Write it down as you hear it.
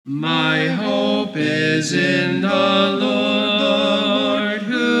My hope is in the Lord,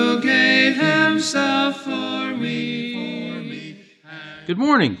 who gave himself for me. Good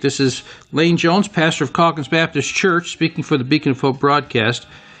morning. This is Lane Jones, pastor of Calkins Baptist Church, speaking for the Beacon of Hope broadcast.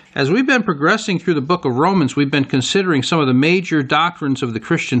 As we've been progressing through the book of Romans, we've been considering some of the major doctrines of the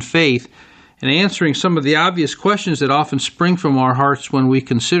Christian faith and answering some of the obvious questions that often spring from our hearts when we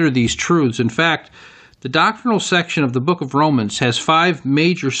consider these truths. In fact, the doctrinal section of the book of Romans has 5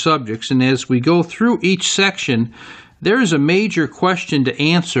 major subjects, and as we go through each section, there is a major question to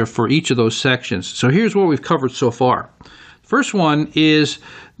answer for each of those sections. So here's what we've covered so far. First one is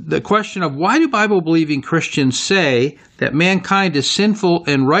the question of why do Bible-believing Christians say that mankind is sinful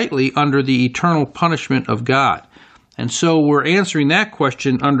and rightly under the eternal punishment of God? And so we're answering that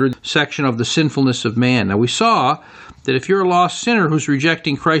question under the section of the sinfulness of man. Now we saw that if you're a lost sinner who's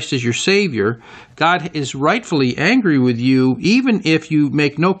rejecting Christ as your Savior, God is rightfully angry with you even if you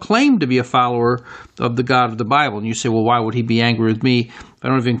make no claim to be a follower of the God of the Bible. And you say, well, why would he be angry with me if I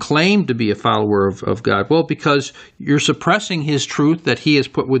don't even claim to be a follower of God? Well, because you're suppressing his truth that he has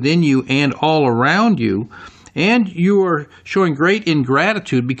put within you and all around you, and you are showing great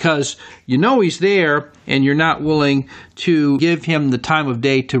ingratitude because you know he's there and you're not willing to give him the time of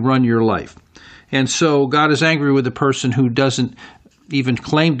day to run your life. And so God is angry with the person who doesn't even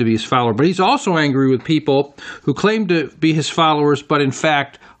claim to be his follower. But he's also angry with people who claim to be his followers but in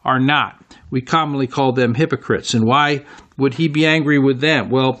fact are not. We commonly call them hypocrites. And why would he be angry with them?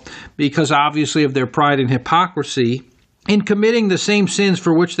 Well, because obviously of their pride and hypocrisy in committing the same sins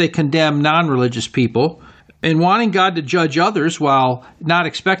for which they condemn non-religious people, and wanting God to judge others while not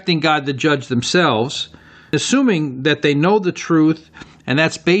expecting God to judge themselves, assuming that they know the truth, and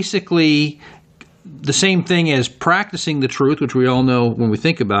that's basically the same thing as practicing the truth, which we all know when we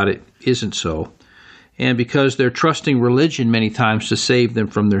think about it isn't so. And because they're trusting religion many times to save them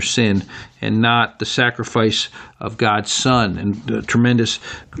from their sin and not the sacrifice of God's Son and the tremendous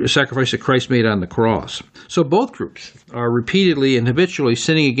sacrifice that Christ made on the cross. So both groups are repeatedly and habitually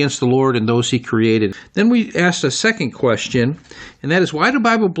sinning against the Lord and those he created. Then we asked a second question, and that is, why do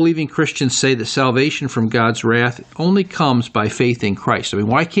Bible-believing Christians say that salvation from God's wrath only comes by faith in Christ? I mean,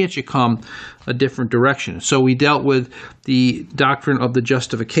 why can't you come a different direction? So we dealt with the doctrine of the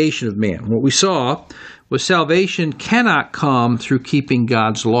justification of man. What we saw was salvation cannot come through keeping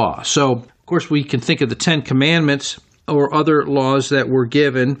God's law. So, of course, we can think of the 10 Commandments or other laws that were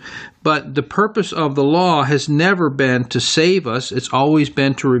given, but the purpose of the law has never been to save us. It's always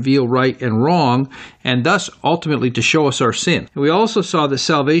been to reveal right and wrong, and thus ultimately to show us our sin. We also saw that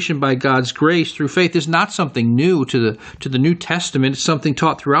salvation by God's grace through faith is not something new to the New Testament. It's something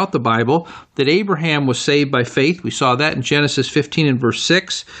taught throughout the Bible, that Abraham was saved by faith. We saw that in Genesis 15 and verse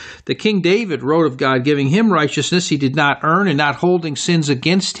 6. That King David wrote of God giving him righteousness he did not earn and not holding sins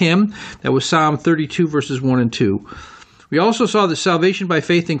against him. That was Psalm 32 verses 1 and 2. We also saw that salvation by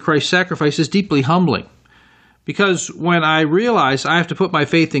faith in Christ's sacrifice is deeply humbling. Because when I realize I have to put my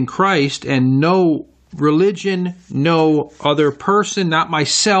faith in Christ and no religion, no other person, not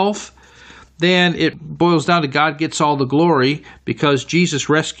myself, then it boils down to God gets all the glory because Jesus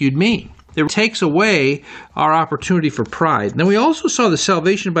rescued me. It takes away our opportunity for pride. Then we also saw that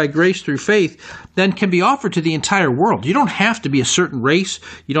salvation by grace through faith then can be offered to the entire world. You don't have to be a certain race.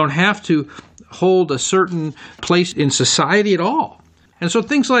 You don't have to hold a certain place in society at all. And so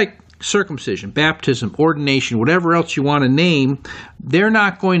things like circumcision, baptism, ordination, whatever else you want to name, they're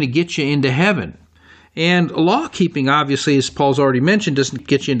not going to get you into heaven. And law-keeping, obviously, as Paul's already mentioned, doesn't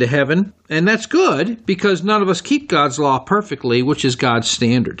get you into heaven. And that's good because none of us keep God's law perfectly, which is God's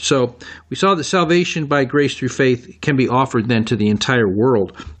standard. So we saw that salvation by grace through faith can be offered then to the entire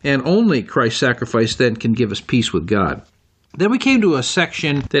world. And only Christ's sacrifice then can give us peace with God. Then we came to a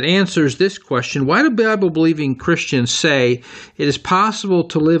section that answers this question: why do Bible-believing Christians say it is possible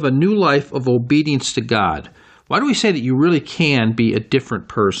to live a new life of obedience to God? Why do we say that you really can be a different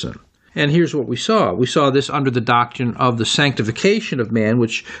person? And here's what we saw. We saw this under the doctrine of the sanctification of man,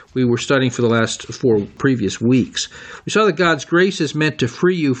 which we were studying for the last 4 previous weeks. We saw that God's grace is meant to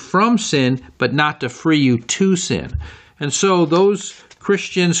free you from sin, but not to free you to sin. And so those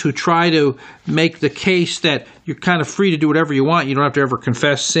Christians who try to make the case that you're kind of free to do whatever you want, you don't have to ever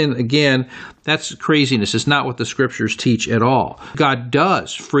confess sin again, that's craziness. It's not what the Scriptures teach at all. God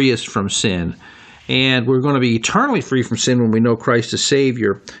does free us from sin, and we're going to be eternally free from sin when we know Christ as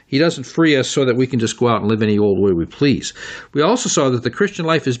Savior. He doesn't free us so that we can just go out and live any old way we please. We also saw that the Christian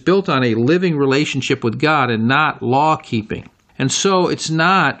life is built on a living relationship with God and not law-keeping. And so it's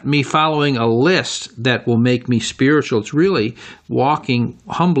not me following a list that will make me spiritual. It's really walking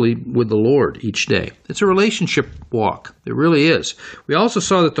humbly with the Lord each day. It's a relationship walk. It really is. We also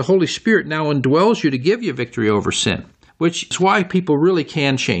saw that the Holy Spirit now indwells you to give you victory over sin, which is why people really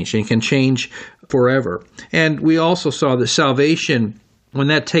can change and can change forever. And we also saw that salvation, when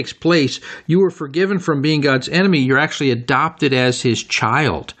that takes place, you were forgiven from being God's enemy. You're actually adopted as his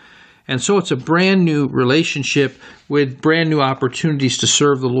child. And so it's a brand new relationship with brand new opportunities to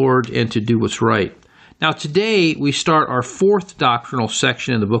serve the Lord and to do what's right. Now today we start our fourth doctrinal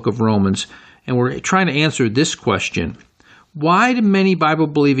section in the book of Romans, and we're trying to answer this question. Why do many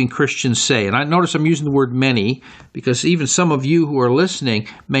Bible-believing Christians say, and I notice I'm using the word many because even some of you who are listening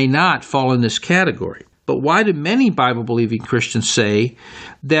may not fall in this category, but why do many Bible-believing Christians say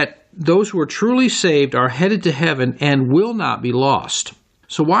that those who are truly saved are headed to heaven and will not be lost?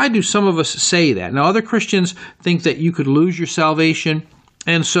 So why do some of us say that? Now, other Christians think that you could lose your salvation.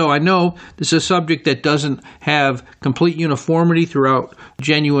 And so I know this is a subject that doesn't have complete uniformity throughout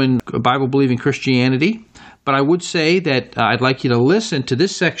genuine Bible-believing Christianity. But I would say that I'd like you to listen to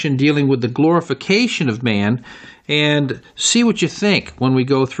this section dealing with the glorification of man and see what you think when we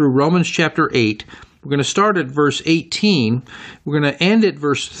go through Romans chapter 8. We're going to start at verse 18. We're going to end at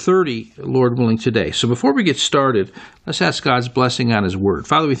verse 30, Lord willing, today. So before we get started, let's ask God's blessing on his word.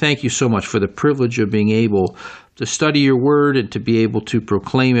 Father, we thank you so much for the privilege of being able to study your word and to be able to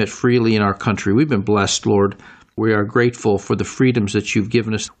proclaim it freely in our country. We've been blessed, Lord. We are grateful for the freedoms that you've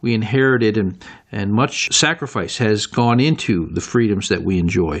given us. We inherited and much sacrifice has gone into the freedoms that we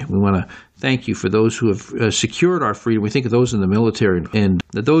enjoy. We want to thank you for those who have secured our freedom. We think of those in the military and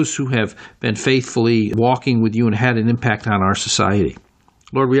those who have been faithfully walking with you and had an impact on our society.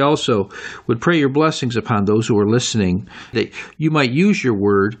 Lord, we also would pray your blessings upon those who are listening, that you might use your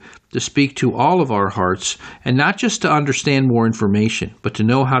word to speak to all of our hearts, and not just to understand more information, but to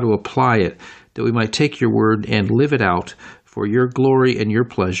know how to apply it, that we might take your word and live it out for your glory and your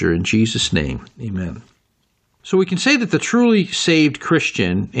pleasure. In Jesus' name, amen. So we can say that the truly saved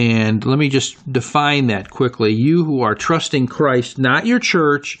Christian, and let me just define that quickly, you who are trusting Christ, not your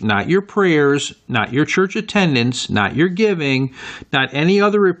church, not your prayers, not your church attendance, not your giving, not any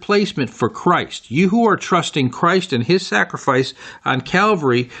other replacement for Christ. You who are trusting Christ and his sacrifice on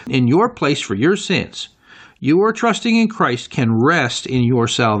Calvary in your place for your sins. You are trusting in Christ can rest in your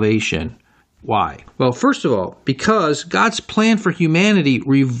salvation. Why? Well, first of all, because God's plan for humanity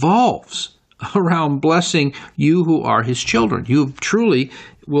revolves around blessing you who are his children. You truly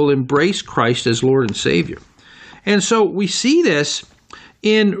will embrace Christ as Lord and Savior. And so we see this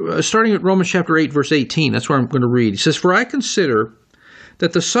in starting at Romans chapter 8, verse 18. That's where I'm going to read. He says, "For I consider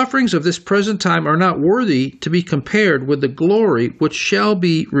that the sufferings of this present time are not worthy to be compared with the glory which shall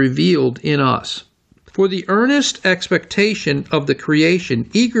be revealed in us. For the earnest expectation of the creation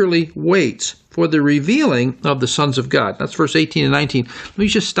eagerly waits for the revealing of the sons of God." That's verse 18 and 19. Let me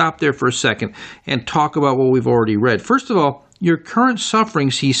just stop there for a second and talk about what we've already read. First of all, your current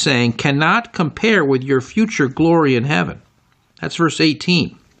sufferings, he's saying, cannot compare with your future glory in heaven. That's verse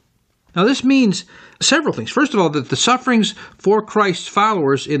 18. Now this means several things. First of all, that the sufferings for Christ's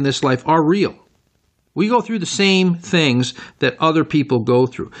followers in this life are real. We go through the same things that other people go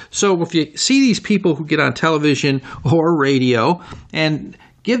through. So if you see these people who get on television or radio and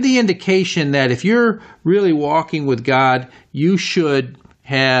give the indication that if you're really walking with God, you should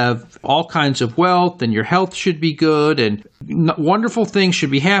have all kinds of wealth and your health should be good and wonderful things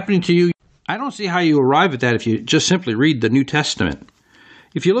should be happening to you, I don't see how you arrive at that if you just simply read the New Testament.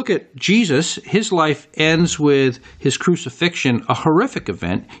 If you look at Jesus, his life ends with his crucifixion, a horrific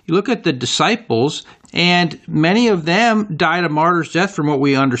event. You look at the disciples, and many of them died a martyr's death from what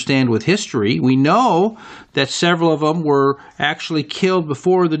we understand with history. We know that several of them were actually killed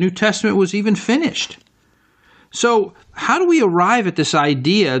before the New Testament was even finished. So how do we arrive at this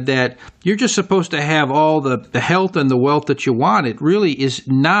idea that you're just supposed to have all the health and the wealth that you want? It really is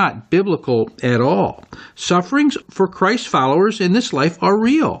not biblical at all. Sufferings for Christ's followers in this life are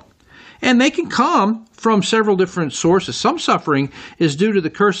real. And they can come from several different sources. Some suffering is due to the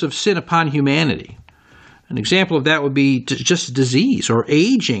curse of sin upon humanity. An example of that would be just disease or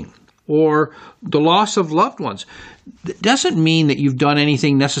aging or the loss of loved ones. It doesn't mean that you've done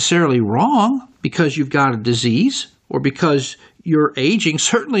anything necessarily wrong because you've got a disease or because you're aging.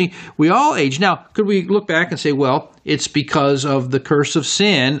 Certainly, we all age. Now, could we look back and say, well, it's because of the curse of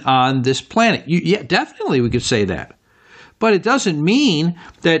sin on this planet? Yeah, definitely we could say that. But it doesn't mean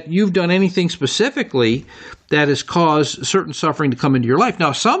that you've done anything specifically that has caused certain suffering to come into your life.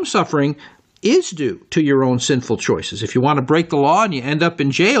 Now, some suffering is due to your own sinful choices. If you want to break the law and you end up in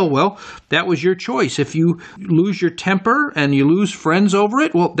jail, well, that was your choice. If you lose your temper and you lose friends over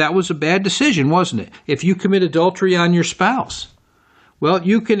it, well, that was a bad decision, wasn't it? If you commit adultery on your spouse, well,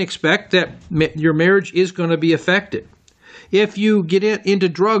 you can expect that your marriage is going to be affected. If you get into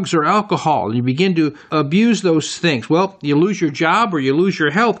drugs or alcohol and you begin to abuse those things, well, you lose your job or you lose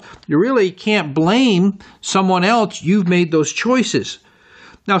your health. You really can't blame someone else. You've made those choices.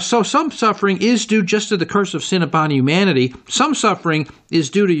 Now, so some suffering is due just to the curse of sin upon humanity. Some suffering is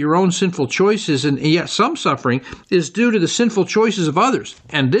due to your own sinful choices, and yet some suffering is due to the sinful choices of others.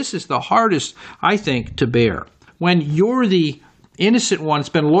 And this is the hardest, I think, to bear. When you're the innocent one that's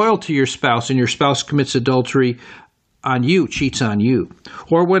been loyal to your spouse and your spouse commits adultery on you, cheats on you,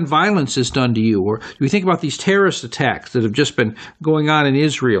 or when violence is done to you, or you think about these terrorist attacks that have just been going on in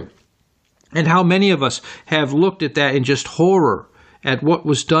Israel, and how many of us have looked at that in just horror at what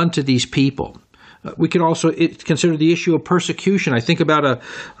was done to these people. We can also consider the issue of persecution. I think about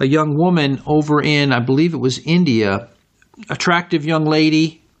a young woman over in, I believe it was India, attractive young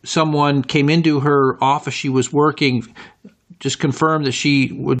lady. Someone came into her office. She was working, just confirmed that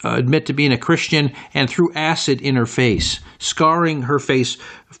she would admit to being a Christian, and threw acid in her face, scarring her face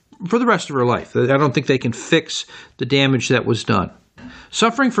for the rest of her life. I don't think they can fix the damage that was done.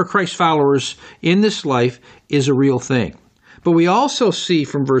 Suffering for Christ's followers in this life is a real thing. But we also see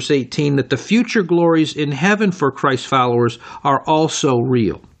from verse 18 that the future glories in heaven for Christ's followers are also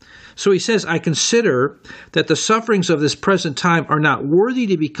real. So he says, I consider that the sufferings of this present time are not worthy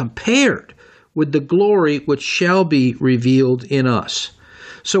to be compared with the glory which shall be revealed in us.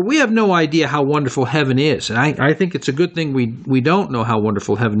 So we have no idea how wonderful heaven is. And I think it's a good thing we don't know how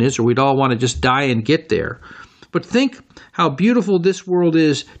wonderful heaven is, or we'd all want to just die and get there. But think how beautiful this world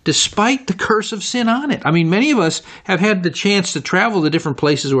is despite the curse of sin on it. I mean, many of us have had the chance to travel to different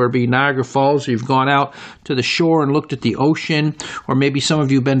places, where it be Niagara Falls, or you've gone out to the shore and looked at the ocean, or maybe some of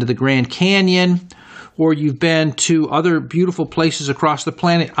you have been to the Grand Canyon, or you've been to other beautiful places across the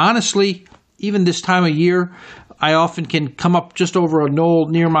planet. Honestly, even this time of year, I often can come up just over a knoll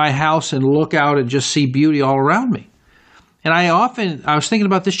near my house and look out and just see beauty all around me. And I was thinking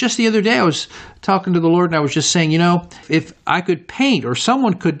about this just the other day. I was talking to the Lord and I was just saying, if I could paint, or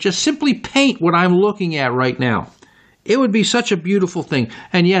someone could just simply paint what I'm looking at right now, it would be such a beautiful thing.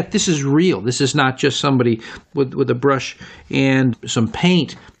 And yet this is real. This is not just somebody with a brush and some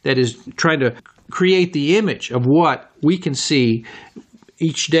paint that is trying to create the image of what we can see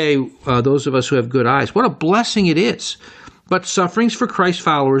each day, those of us who have good eyes. What a blessing it is. But sufferings for Christ's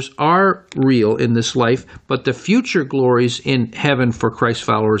followers are real in this life, but the future glories in heaven for Christ's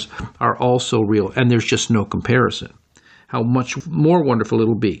followers are also real, and there's just no comparison. How much more wonderful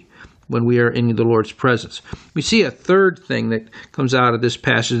it'll be when we are in the Lord's presence. We see a third thing that comes out of this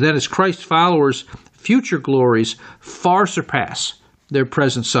passage. That is, Christ's followers' future glories far surpass their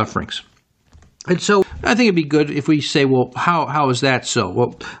present sufferings. And so I think it'd be good if we say, well, how is that so?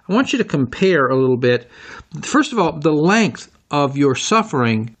 Well, I want you to compare a little bit. First of all, the length of your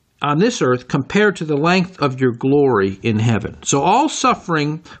suffering on this earth compared to the length of your glory in heaven. So all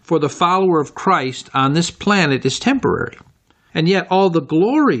suffering for the follower of Christ on this planet is temporary. And yet all the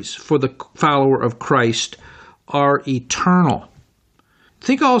glories for the follower of Christ are eternal.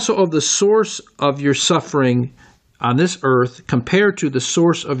 Think also of the source of your suffering on this earth compared to the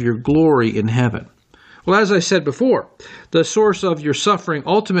source of your glory in heaven. Well, as I said before, the source of your suffering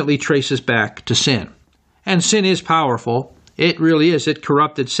ultimately traces back to sin. And sin is powerful. It really is. It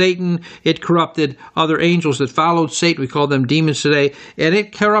corrupted Satan. It corrupted other angels that followed Satan. We call them demons today. And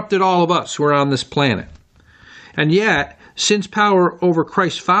it corrupted all of us who are on this planet. And yet, sin's power over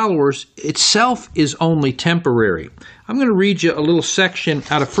Christ's followers itself is only temporary. I'm going to read you a little section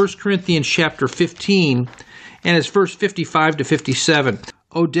out of 1 Corinthians chapter 15, and it's verse 55 to 57.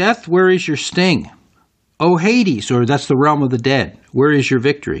 O death, where is your sting? O Hades, or that's the realm of the dead, where is your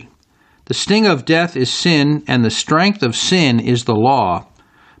victory? The sting of death is sin, and the strength of sin is the law.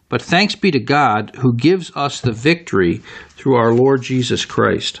 But thanks be to God, who gives us the victory through our Lord Jesus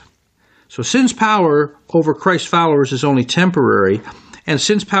Christ. So sin's power over Christ's followers is only temporary, and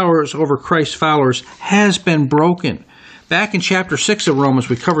sin's power over Christ's followers has been broken. Back in chapter 6 of Romans,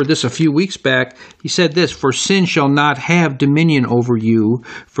 we covered this a few weeks back. He said this, for sin shall not have dominion over you,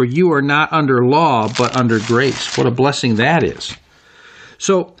 for you are not under law, but under grace. What a blessing that is.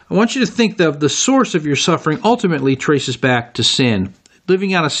 So I want you to think of the source of your suffering ultimately traces back to sin.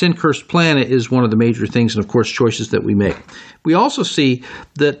 Living on a sin-cursed planet is one of the major things, and of course, choices that we make. We also see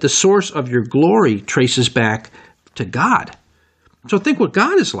that the source of your glory traces back to God. So think what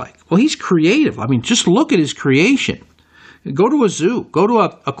God is like. Well, He's creative. I mean, just look at His creation. Go to a zoo, go to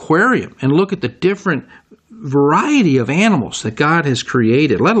an aquarium, and look at the different variety of animals that God has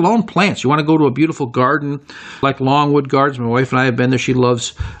created, let alone plants. You want to go to a beautiful garden like Longwood Gardens. My wife and I have been there. She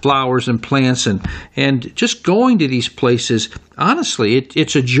loves flowers and plants, and just going to these places, honestly,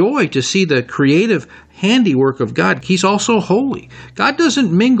 it's a joy to see the creative handiwork of God. He's also holy. God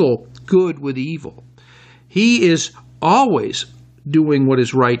doesn't mingle good with evil. He is always doing what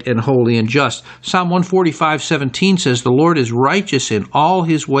is right and holy and just. Psalm 145:17 says, "The Lord is righteous in all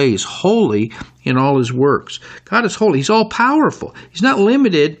his ways, holy in all his works." God is holy. He's all-powerful. He's not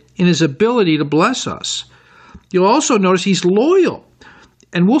limited in his ability to bless us. You'll also notice he's loyal.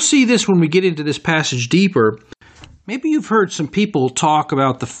 And we'll see this when we get into this passage deeper. Maybe you've heard some people talk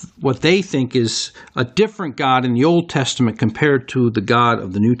about what they think is a different God in the Old Testament compared to the God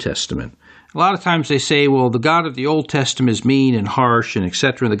of the New Testament. A lot of times they say, well, the God of the Old Testament is mean and harsh and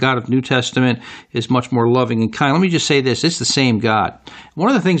etc. The God of the New Testament is much more loving and kind. Let me just say this. It's the same God. One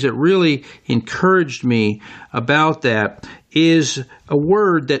of the things that really encouraged me about that is a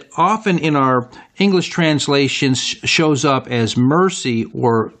word that often in our English translations shows up as mercy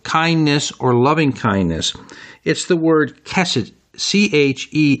or kindness or loving kindness. It's the word chesed,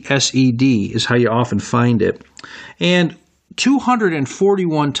 C-H-E-S-E-D is how you often find it. And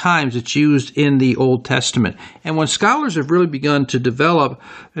 241 times it's used in the Old Testament. And when scholars have really begun to develop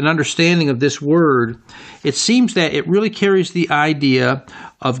an understanding of this word, it seems that it really carries the idea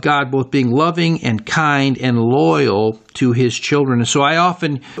of God both being loving and kind and loyal to his children. And so I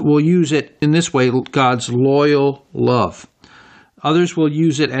often will use it in this way, God's loyal love. Others will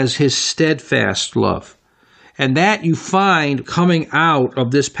use it as his steadfast love. And that you find coming out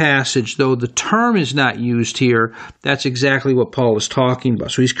of this passage, though the term is not used here, that's exactly what Paul is talking about.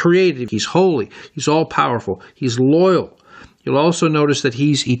 So he's creative, he's holy, he's all-powerful, he's loyal. You'll also notice that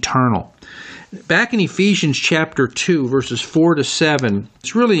he's eternal. Back in Ephesians chapter 2, verses 4 to 7,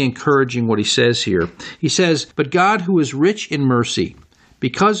 it's really encouraging what he says here. He says, "But God, who is rich in mercy,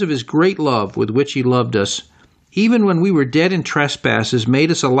 because of his great love with which he loved us, even when we were dead in trespasses, made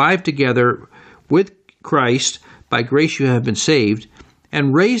us alive together with Christ, by grace you have been saved,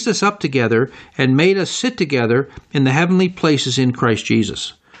 and raised us up together and made us sit together in the heavenly places in Christ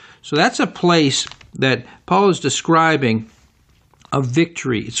Jesus." So that's a place that Paul is describing of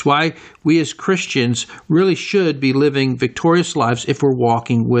victory. It's why we as Christians really should be living victorious lives if we're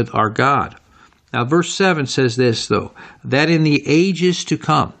walking with our God. Now, verse 7 says this, though, that in the ages to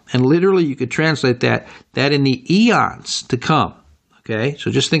come, and literally you could translate that in the eons to come, okay?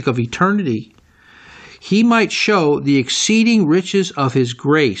 So just think of eternity. He might show the exceeding riches of his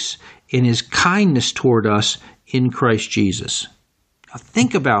grace in his kindness toward us in Christ Jesus. Now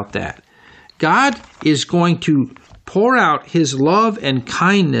think about that. God is going to pour out his love and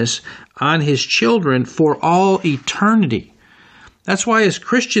kindness on his children for all eternity. That's why as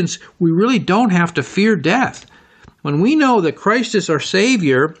Christians, we really don't have to fear death. When we know that Christ is our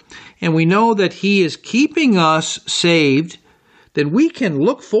Savior and we know that he is keeping us saved, then we can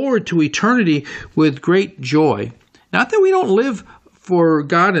look forward to eternity with great joy. Not that we don't live for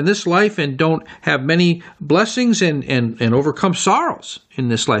God in this life and don't have many blessings and overcome sorrows in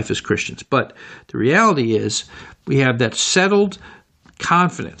this life as Christians, but the reality is we have that settled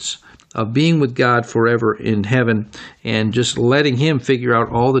confidence of being with God forever in heaven and just letting him figure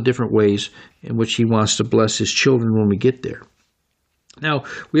out all the different ways in which he wants to bless his children when we get there. Now,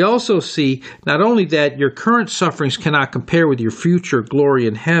 we also see not only that your current sufferings cannot compare with your future glory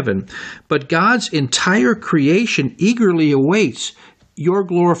in heaven, but God's entire creation eagerly awaits your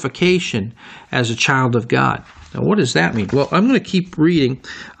glorification as a child of God. Now, what does that mean? Well, I'm going to keep reading.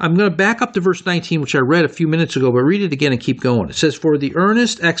 I'm going to back up to verse 19, which I read a few minutes ago, but read it again and keep going. It says, "For the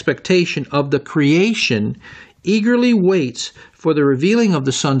earnest expectation of the creation eagerly waits for the revealing of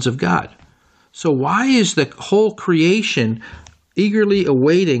the sons of God." So why is the whole creation eagerly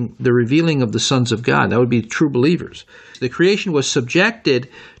awaiting the revealing of the sons of God? That would be true believers. The creation was subjected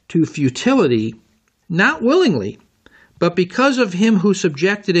to futility, not willingly, but because of him who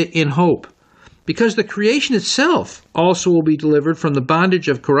subjected it in hope. Because the creation itself also will be delivered from the bondage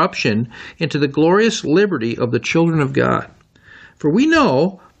of corruption into the glorious liberty of the children of God. For we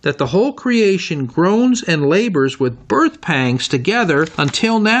know that the whole creation groans and labors with birth pangs together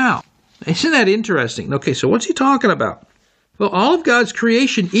until now. Isn't that interesting? Okay, so what's he talking about? Well, all of God's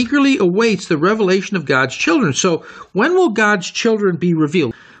creation eagerly awaits the revelation of God's children. So when will God's children be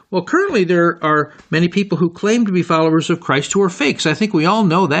revealed? Well, currently there are many people who claim to be followers of Christ who are fakes. I think we all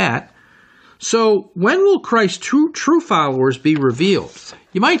know that. So when will Christ's true followers be revealed?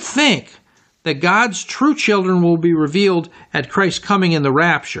 You might think that God's true children will be revealed at Christ's coming in the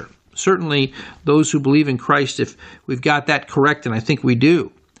rapture. certainly those who believe in Christ, if we've got that correct, and I think we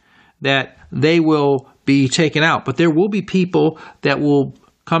do, that they will be taken out. But there will be people that will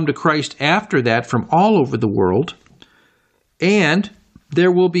come to Christ after that from all over the world, and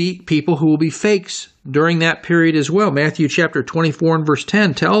there will be people who will be fakes during that period as well. Matthew chapter 24 and verse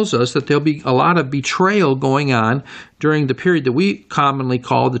 10 tells us that there'll be a lot of betrayal going on during the period that we commonly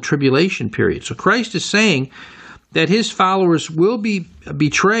call the tribulation period. So Christ is saying that his followers will be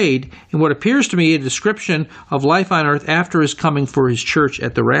betrayed in what appears to me a description of life on earth after his coming for his church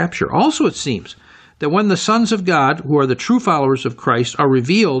at the rapture. Also, it seems that when the sons of God, who are the true followers of Christ, are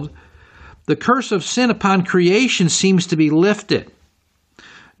revealed, the curse of sin upon creation seems to be lifted.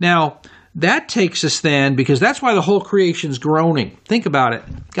 Now, that takes us then, because that's why the whole creation's groaning. Think about it.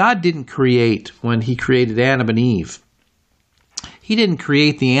 God didn't create when he created Adam and Eve. He didn't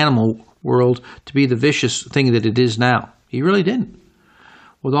create the animal world to be the vicious thing that it is now. He really didn't.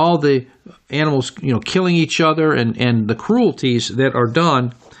 With all the animals, killing each other and the cruelties that are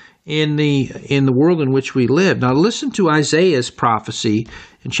done in the world in which we live. Now listen to Isaiah's prophecy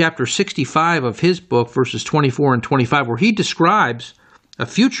in chapter 65 of his book, verses 24 and 25, where he describes a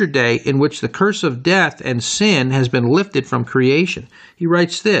future day in which the curse of death and sin has been lifted from creation. He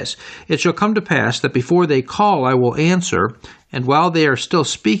writes this, "It shall come to pass that before they call I will answer, and while they are still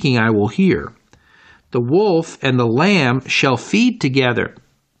speaking I will hear. The wolf and the lamb shall feed together."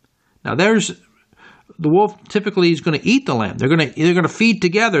 Now the wolf typically is going to eat the lamb. They're going to feed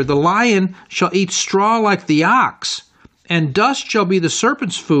together. "The lion shall eat straw like the ox, and dust shall be the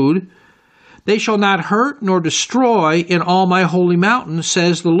serpent's food. They shall not hurt nor destroy in all my holy mountain,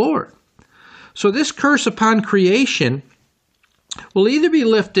 says the Lord." So this curse upon creation will either be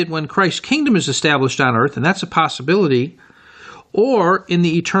lifted when Christ's kingdom is established on earth, and that's a possibility, or in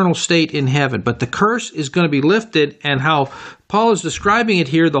the eternal state in heaven. But the curse is going to be lifted, and how Paul is describing it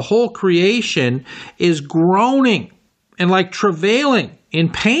here, the whole creation is groaning and like travailing in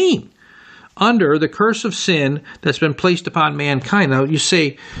pain under the curse of sin that's been placed upon mankind. Now you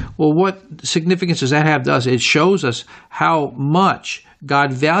say, well, what significance does that have to us? It shows us how much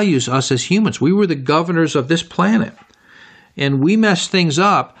God values us as humans. We were the governors of this planet, and we messed things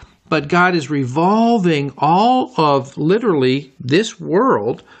up, but God is revolving all of literally this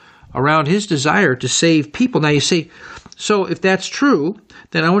world around his desire to save people. Now you say, so if that's true,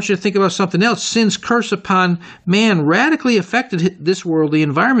 then I want you to think about something else. Sin's curse upon man radically affected this worldly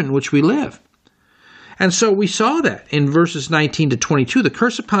environment in which we live. And so we saw that in verses 19 to 22. The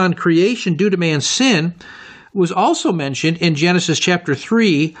curse upon creation due to man's sin was also mentioned in Genesis chapter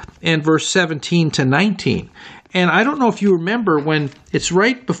 3 and verse 17 to 19. And I don't know if you remember when it's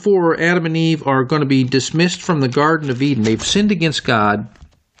right before Adam and Eve are going to be dismissed from the Garden of Eden. They've sinned against God.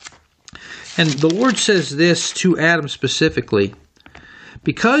 And the Lord says this to Adam specifically,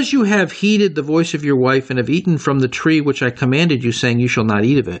 "Because you have heeded the voice of your wife and have eaten from the tree which I commanded you, saying, you shall not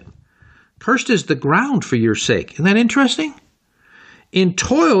eat of it. Cursed is the ground for your sake." Isn't that interesting? "In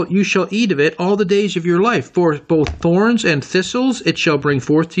toil you shall eat of it all the days of your life. For both thorns and thistles it shall bring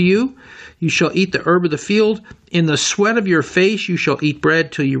forth to you. You shall eat the herb of the field. In the sweat of your face you shall eat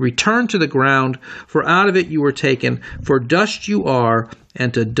bread till you return to the ground. For out of it you were taken. For dust you are,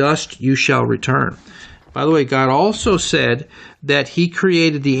 and to dust you shall return." By the way, God also said that he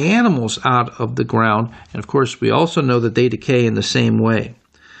created the animals out of the ground. And of course, we also know that they decay in the same way.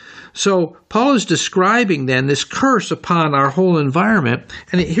 So Paul is describing then this curse upon our whole environment.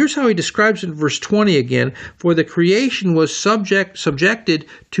 And here's how he describes it in verse 20 again. "For the creation was subjected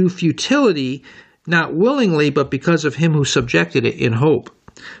to futility, not willingly, but because of him who subjected it in hope."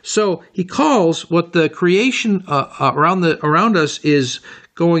 So he calls what the creation around us is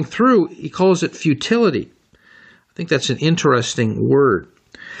going through, he calls it futility. I think that's an interesting word.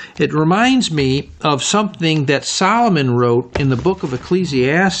 It reminds me of something that Solomon wrote in the book of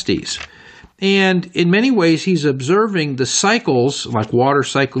Ecclesiastes. And in many ways, he's observing the cycles, like water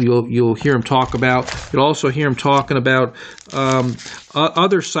cycle you'll hear him talk about. You'll also hear him talking about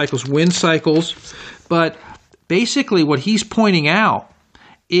other cycles, wind cycles. But basically what he's pointing out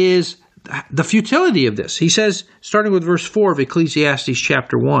is the futility of this. He says, starting with verse 4 of Ecclesiastes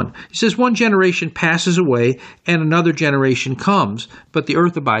chapter 1, he says, "One generation passes away and another generation comes, but the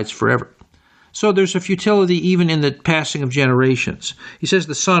earth abides forever." So there's a futility even in the passing of generations. He says,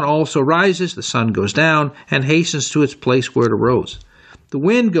 "The sun also rises, the sun goes down, and hastens to its place where it arose. The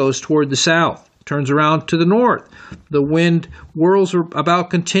wind goes toward the south, turns around to the north. The wind whirls about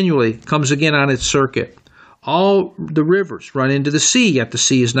continually, comes again on its circuit. All the rivers run into the sea, yet the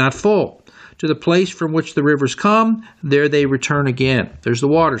sea is not full. To the place from which the rivers come, there they return again." There's the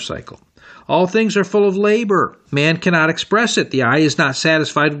water cycle. All things are full of labor. Man cannot express it. The eye is not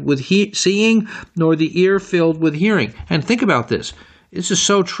satisfied with seeing, nor the ear filled with hearing. And think about this. This is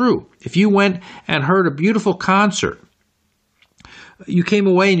so true. If you went and heard a beautiful concert, you came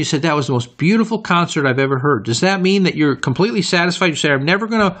away and you said, that was the most beautiful concert I've ever heard. Does that mean that you're completely satisfied? You say, I'm never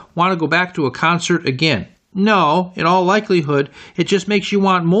going to want to go back to a concert again. No, in all likelihood, it just makes you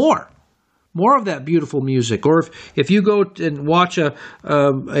want more of that beautiful music. Or if you go and watch a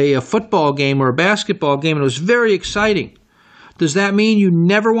football game or a basketball game and it was very exciting, does that mean you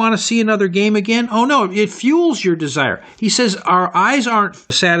never want to see another game again? Oh no, it fuels your desire. He says our eyes aren't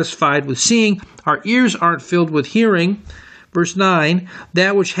satisfied with seeing, our ears aren't filled with hearing. Verse 9,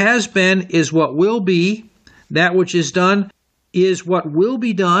 that which has been is what will be, that which is done is what will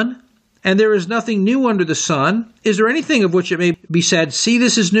be done, and there is nothing new under the sun. Is there anything of which it may be said, see,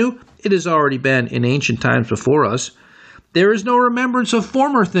 this is new? It has already been in ancient times before us. There is no remembrance of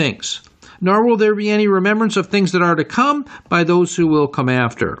former things, nor will there be any remembrance of things that are to come by those who will come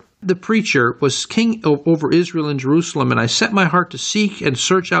after. The preacher was king over Israel and Jerusalem, and I set my heart to seek and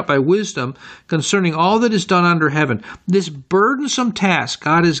search out by wisdom concerning all that is done under heaven. This burdensome task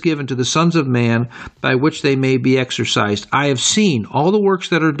God has given to the sons of man by which they may be exercised. I have seen all the works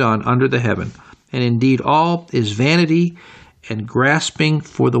that are done under the heaven, and indeed all is vanity and grasping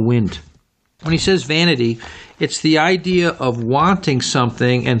for the wind. When he says vanity, it's the idea of wanting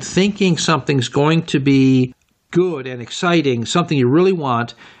something and thinking something's going to be good and exciting, something you really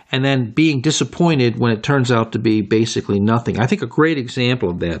want, and then being disappointed when it turns out to be basically nothing. I think a great example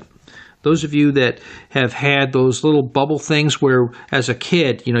of that, those of you that have had those little bubble things where as a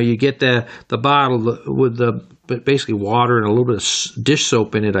kid, you get the bottle with basically water and a little bit of dish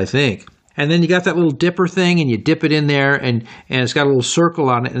soap in it, I think. And then you got that little dipper thing and you dip it in there and it's got a little circle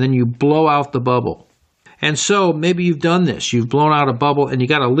on it and then you blow out the bubble. And so maybe you've done this. You've blown out a bubble and you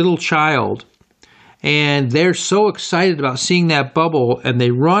got a little child and they're so excited about seeing that bubble and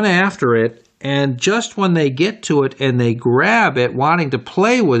they run after it, and just when they get to it and they grab it, wanting to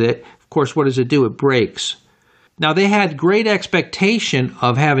play with it, of course, what does it do? It breaks. Now, they had great expectation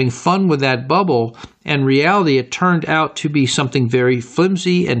of having fun with that bubble, and in reality, it turned out to be something very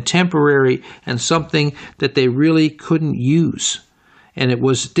flimsy and temporary and something that they really couldn't use. And it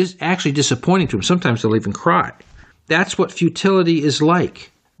was actually disappointing to them. Sometimes they'll even cry. That's what futility is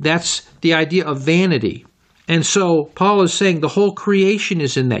like. That's the idea of vanity. And so Paul is saying the whole creation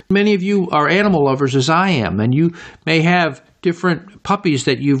is in that. Many of you are animal lovers as I am, and you may have different puppies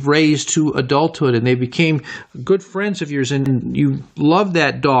that you've raised to adulthood and they became good friends of yours and you love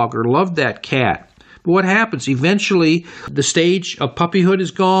that dog or love that cat. But what happens? Eventually, the stage of puppyhood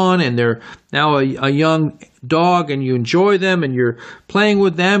is gone and they're now a young dog and you enjoy them and you're playing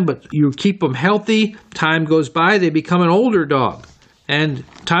with them, but you keep them healthy. Time goes by, they become an older dog. And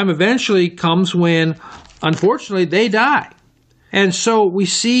time eventually comes when, unfortunately, they die. And so we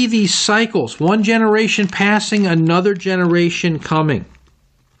see these cycles, one generation passing, another generation coming.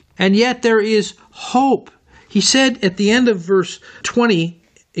 And yet there is hope. He said at the end of verse 20,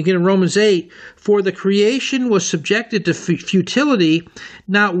 again in Romans 8, for the creation was subjected to futility,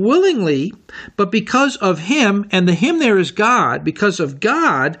 not willingly, but because of him, and the him there is God, because of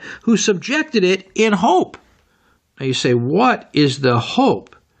God who subjected it in hope. Now you say, what is the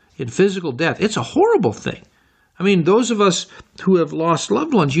hope in physical death? It's a horrible thing. I mean, those of us who have lost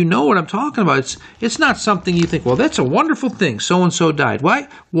loved ones, you know what I'm talking about. It's not something you think, well, that's a wonderful thing, so-and-so died.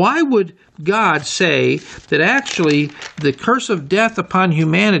 Why would God say that actually the curse of death upon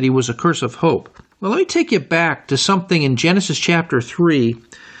humanity was a curse of hope? Well, let me take you back to something in Genesis chapter 3,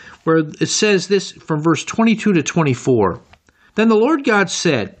 where it says this from verse 22 to 24. Then the Lord God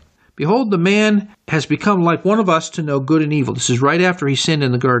said, behold, the man has become like one of us to know good and evil. This is right after he sinned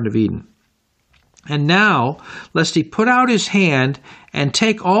in the Garden of Eden. And now, lest he put out his hand and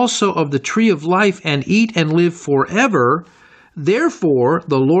take also of the tree of life and eat and live forever, therefore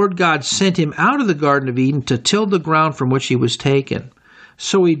the Lord God sent him out of the Garden of Eden to till the ground from which he was taken.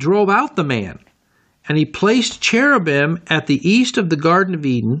 So he drove out the man, and he placed cherubim at the east of the Garden of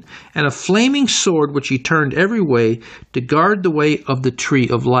Eden, and a flaming sword which he turned every way to guard the way of the tree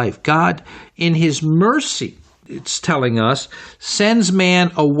of life. God, in his mercy, it's telling us, sends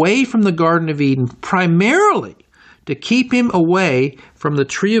man away from the Garden of Eden primarily to keep him away from the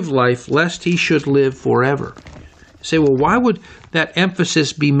tree of life, lest he should live forever. You say, well, why would that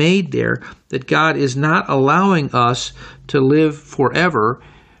emphasis be made there, that God is not allowing us to live forever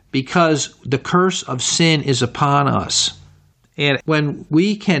because the curse of sin is upon us? And when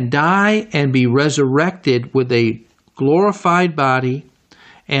we can die and be resurrected with a glorified body,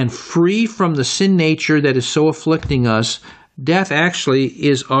 and free from the sin nature that is so afflicting us, Death actually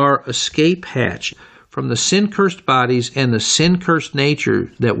is our escape hatch from the sin-cursed bodies and the sin-cursed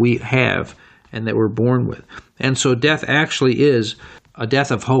nature that we have and that we're born with. And so death actually is a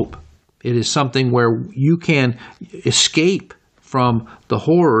death of hope. It is something where you can escape from the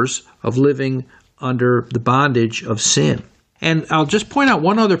horrors of living under the bondage of sin. And I'll just point out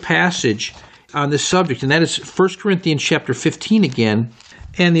one other passage on this subject, and that is 1 Corinthians chapter 15 again.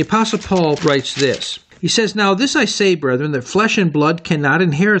 And the Apostle Paul writes this. He says, "Now this I say, brethren, that flesh and blood cannot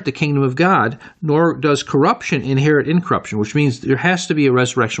inherit the kingdom of God, nor does corruption inherit incorruption," which means there has to be a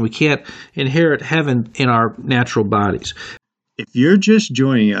resurrection. We can't inherit heaven in our natural bodies. If you're just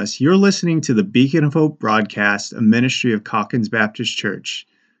joining us, you're listening to the Beacon of Hope broadcast, a ministry of Calkins Baptist Church.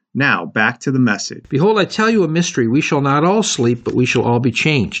 Now, back to the message. "Behold, I tell you a mystery. We shall not all sleep, but we shall all be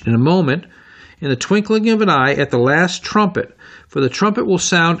changed. In a moment, in the twinkling of an eye, at the last trumpet. For the trumpet will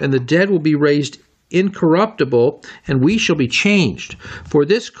sound, and the dead will be raised incorruptible, and we shall be changed. For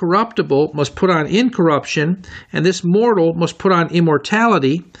this corruptible must put on incorruption, and this mortal must put on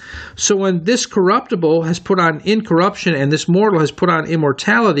immortality. So when this corruptible has put on incorruption, and this mortal has put on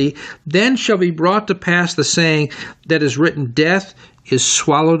immortality, then shall be brought to pass the saying that is written, Death is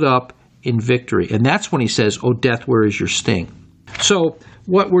swallowed up in victory." And that's when he says, "O death, where is your sting?" So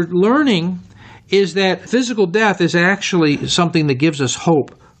what we're learning is that physical death is actually something that gives us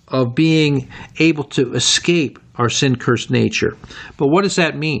hope of being able to escape our sin-cursed nature. But what does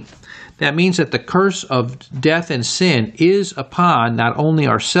that mean? That means that the curse of death and sin is upon not only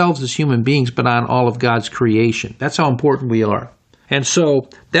ourselves as human beings, but on all of God's creation. That's how important we are. And so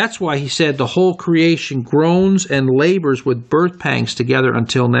that's why he said the whole creation groans and labors with birth pangs together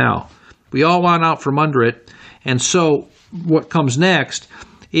until now. We all want out from under it. And so what comes next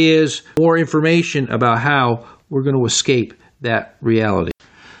is more information about how we're going to escape that reality.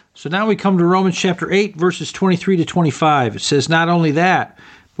 So now we come to Romans chapter 8, verses 23 to 25. It says, "Not only that,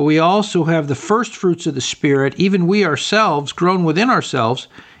 but we also have the first fruits of the Spirit, even we ourselves, grown within ourselves,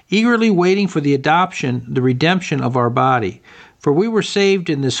 eagerly waiting for the adoption, the redemption of our body. For we were saved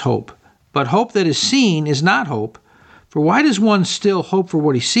in this hope. But hope that is seen is not hope. For why does one still hope for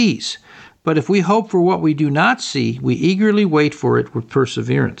what he sees? But if we hope for what we do not see, we eagerly wait for it with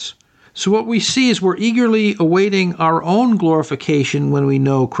perseverance." So what we see is we're eagerly awaiting our own glorification when we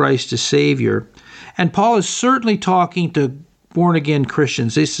know Christ as Savior. And Paul is certainly talking to born-again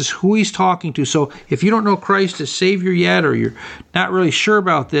Christians. This is who he's talking to. So if you don't know Christ as Savior yet, or you're not really sure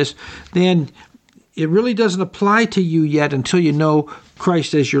about this, then it really doesn't apply to you yet until you know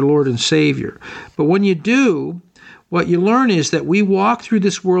Christ as your Lord and Savior. But when you do, what you learn is that we walk through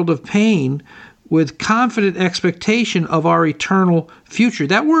this world of pain with confident expectation of our eternal future.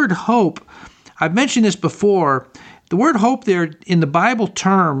 That word hope, I've mentioned this before, the word hope there in the Bible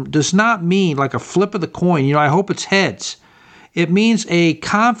term does not mean like a flip of the coin, I hope it's heads. It means a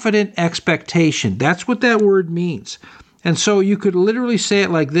confident expectation. That's what that word means. And so you could literally say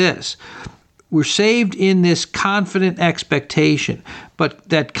it like this. We're saved in this confident expectation, but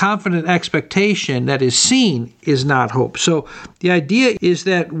that confident expectation that is seen is not hope. So the idea is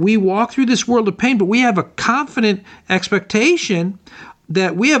that we walk through this world of pain, but we have a confident expectation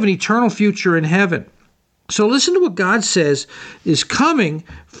that we have an eternal future in heaven. So listen to what God says is coming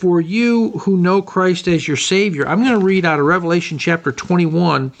for you who know Christ as your Savior. I'm going to read out of Revelation chapter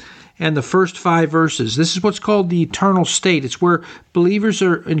 21 and the first 5 verses. This is what's called the eternal state. It's where believers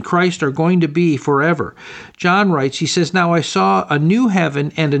in Christ are going to be forever. John writes, he says, "Now I saw a new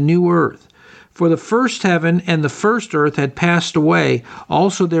heaven and a new earth. For the first heaven and the first earth had passed away.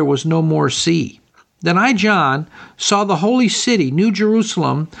 Also there was no more sea. Then I, John, saw the holy city, New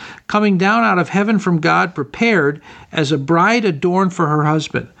Jerusalem, coming down out of heaven from God, prepared as a bride adorned for her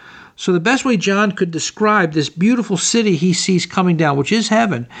husband." So the best way John could describe this beautiful city he sees coming down, which is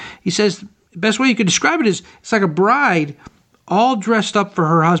heaven, he says the best way you could describe it is it's like a bride all dressed up for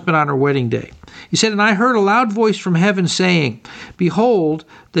her husband on her wedding day. He said, "And I heard a loud voice from heaven saying, Behold,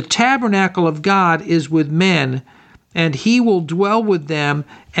 the tabernacle of God is with men, and he will dwell with them,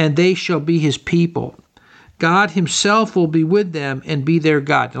 and they shall be his people. God himself will be with them and be their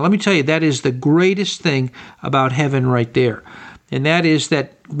God." Now let me tell you, that is the greatest thing about heaven right there. And that is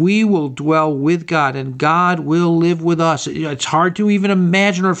that we will dwell with God, and God will live with us. It's hard to even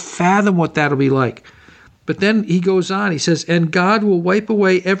imagine or fathom what that'll be like. But then he goes on, he says, "And God will wipe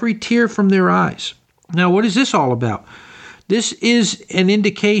away every tear from their eyes." Now, what is this all about? This is an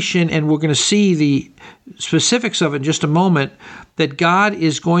indication, and we're going to see the specifics of it in just a moment, that God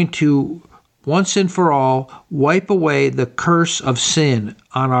is going to, once and for all, wipe away the curse of sin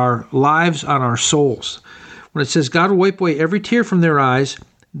on our lives, on our souls. When it says God will wipe away every tear from their eyes,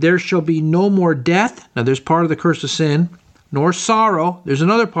 there shall be no more death. Now there's part of the curse of sin. nor sorrow, there's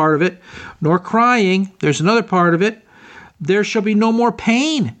another part of it, nor crying, there's another part of it. There shall be no more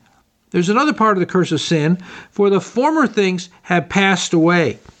pain. There's another part of the curse of sin, for the former things have passed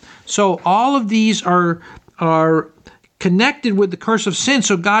away. So all of these are connected with the curse of sin.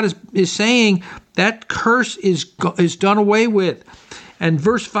 So God is saying that curse is done away with. And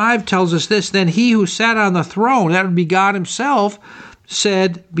verse 5 tells us this, then he who sat on the throne, that would be God himself,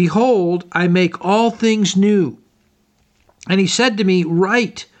 said, behold, I make all things new. And he said to me,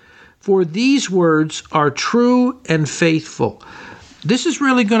 write, for these words are true and faithful. This is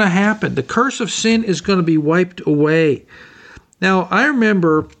really going to happen. The curse of sin is going to be wiped away. Now, I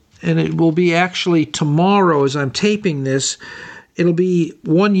remember, and it will be actually tomorrow as I'm taping this, it'll be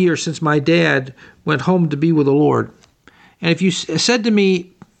 1 year since my dad went home to be with the Lord. And if you said to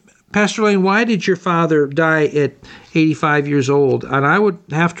me, Pastor Lane, why did your father die at 85 years old? And I would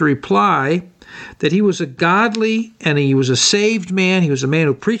have to reply that he was a godly and he was a saved man. He was a man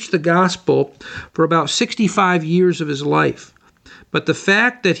who preached the gospel for about 65 years of his life. But the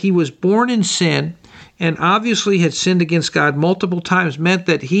fact that he was born in sin and obviously had sinned against God multiple times meant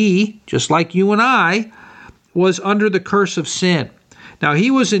that he, just like you and I, was under the curse of sin. Now,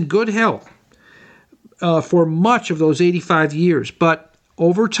 he was in good health for much of those 85 years, but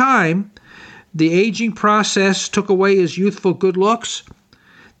over time, the aging process took away his youthful good looks.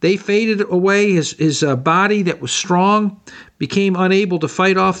 They faded away. His body that was strong became unable to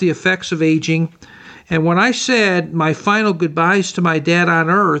fight off the effects of aging. And when I said my final goodbyes to my dad on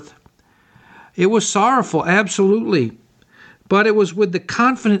earth, it was sorrowful, absolutely. But it was with the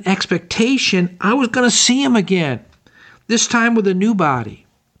confident expectation I was going to see him again, this time with a new body,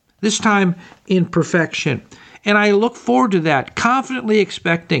 this time in perfection. And I look forward to that, confidently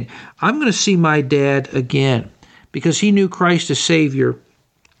expecting I'm going to see my dad again because he knew Christ as Savior,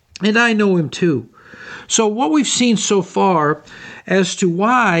 and I know him too. So what we've seen so far as to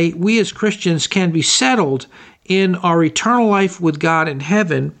why we as Christians can be settled in our eternal life with God in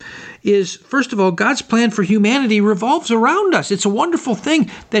heaven is, first of all, God's plan for humanity revolves around us. It's a wonderful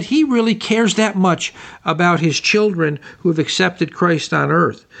thing that he really cares that much about his children who have accepted Christ on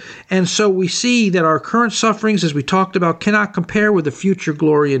earth. And so we see that our current sufferings, as we talked about, cannot compare with the future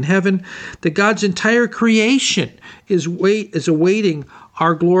glory in heaven, that God's entire creation is awaiting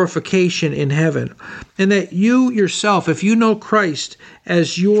our glorification in heaven. And that you yourself, if you know Christ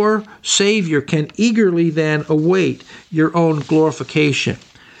as your Savior, can eagerly then await your own glorification.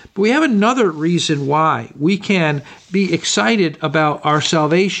 But we have another reason why we can be excited about our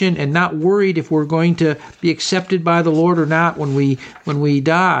salvation and not worried if we're going to be accepted by the Lord or not when we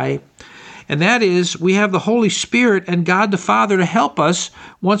die. And that is, we have the Holy Spirit and God the Father to help us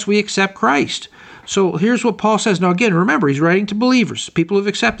once we accept Christ. So here's what Paul says. Now again, remember, he's writing to believers, people who have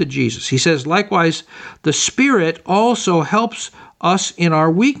accepted Jesus. He says, likewise, the Spirit also helps us in our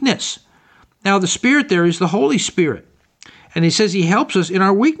weakness. Now the Spirit there is the Holy Spirit. And he says he helps us in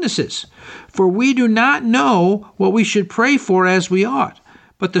our weaknesses. For we do not know what we should pray for as we ought.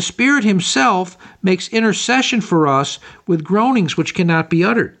 But the Spirit himself makes intercession for us with groanings which cannot be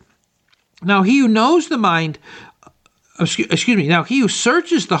uttered. Now he who knows the mind, now he who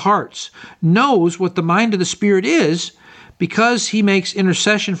searches the hearts knows what the mind of the Spirit is, because he makes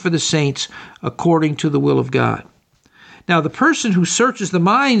intercession for the saints according to the will of God. Now the person who searches the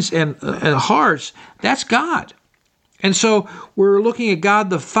minds and hearts, that's God. And so we're looking at God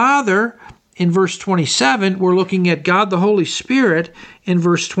the Father in verse 27. We're looking at God the Holy Spirit in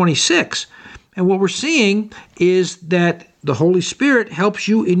verse 26. And what we're seeing is that the Holy Spirit helps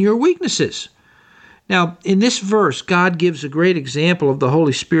you in your weaknesses. Now, in this verse, God gives a great example of the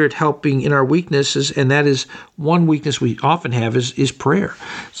Holy Spirit helping in our weaknesses, and that is one weakness we often have is prayer.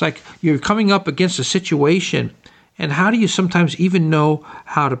 It's like you're coming up against a situation, and how do you sometimes even know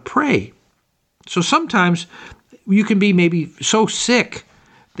how to pray? So sometimes you can be maybe so sick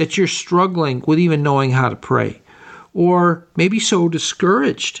that you're struggling with even knowing how to pray, or maybe so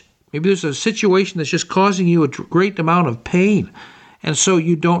discouraged. Maybe there's a situation that's just causing you a great amount of pain, and so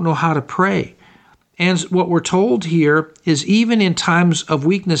you don't know how to pray. And what we're told here is even in times of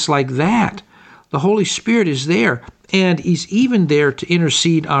weakness like that, the Holy Spirit is there, and he's even there to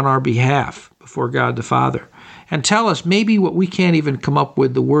intercede on our behalf before God the Father and tell us maybe what we can't even come up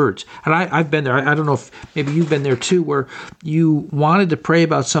with the words. And I've been there. I don't know if maybe you've been there too, where you wanted to pray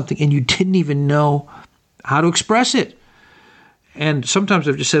about something and you didn't even know how to express it. And sometimes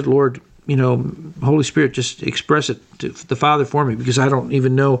I've just said, Lord, Holy Spirit, just express it to the Father for me, because I don't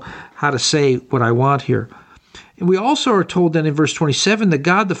even know how to say what I want here. And we also are told then in verse 27 that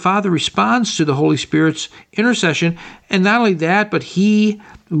God the Father responds to the Holy Spirit's intercession. And not only that, but he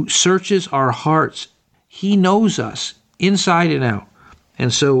who searches our hearts, he knows us inside and out.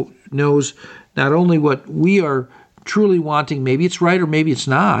 And so knows not only what we are truly wanting, maybe it's right or maybe it's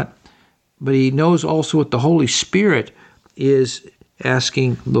not, but he knows also what the Holy Spirit is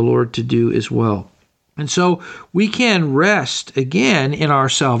asking the Lord to do as well. And so we can rest again in our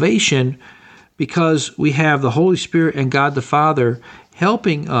salvation because we have the Holy Spirit and God the Father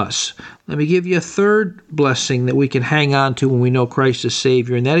helping us. Let me give you a third blessing that we can hang on to when we know Christ is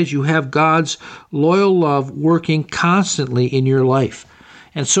Savior, and that is you have God's loyal love working constantly in your life.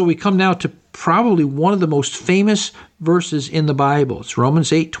 And so we come now to probably one of the most famous verses in the Bible. It's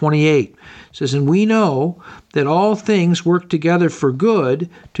Romans 8:28. It says, "And we know that all things work together for good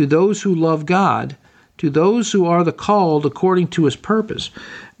to those who love God, to those who are the called according to his purpose."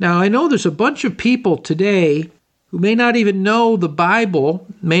 Now, I know there's a bunch of people today who may not even know the Bible,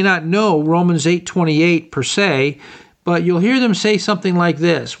 may not know Romans 8:28 per se, but you'll hear them say something like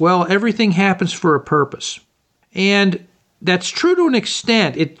this: well, everything happens for a purpose. And that's true to an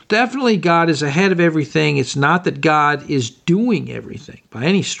extent. It definitely, God is ahead of everything. It's not that God is doing everything by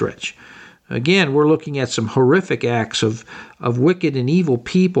any stretch. Again, we're looking at some horrific acts of wicked and evil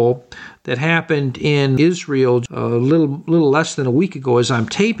people that happened in Israel a little less than a week ago as I'm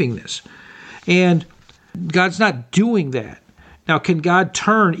taping this. And God's not doing that. Now, can God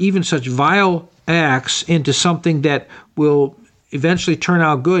turn even such vile acts into something that will eventually turn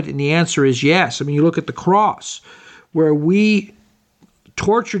out good? And the answer is yes. I mean, you look at the cross, where we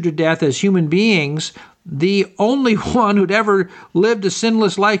tortured to death as human beings the only one who'd ever lived a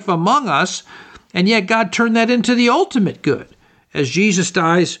sinless life among us, and yet God turned that into the ultimate good as Jesus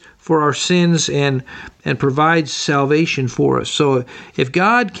dies for our sins and provides salvation for us. So if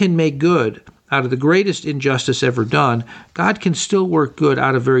God can make good out of the greatest injustice ever done, God can still work good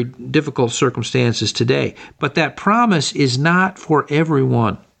out of very difficult circumstances today. But that promise is not for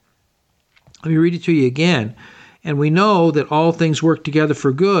everyone. Let me read it to you again. "And we know that all things work together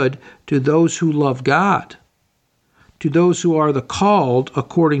for good to those who love God, to those who are the called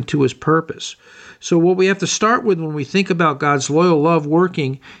according to his purpose." So what we have to start with when we think about God's loyal love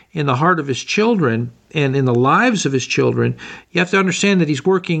working in the heart of his children and in the lives of his children, you have to understand that he's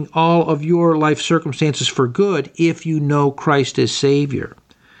working all of your life circumstances for good if you know Christ as Savior.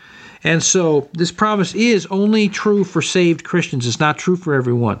 And so this promise is only true for saved Christians. It's not true for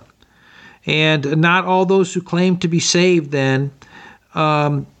everyone. And not all those who claim to be saved then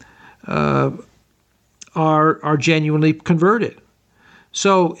are genuinely converted.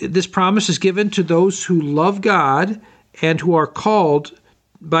 So this promise is given to those who love God and who are called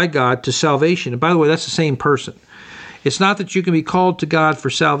by God to salvation. And by the way, that's the same person. It's not that you can be called to God for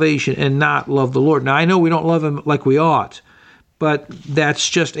salvation and not love the Lord. Now, I know we don't love him like we ought, but that's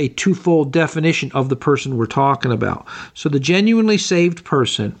just a twofold definition of the person we're talking about. So the genuinely saved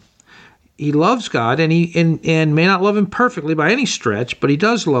person, he loves God, and he may not love him perfectly by any stretch, but he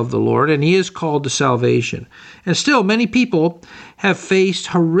does love the Lord, and he is called to salvation. And still, many people have faced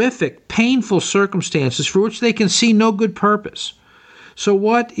horrific, painful circumstances for which they can see no good purpose. So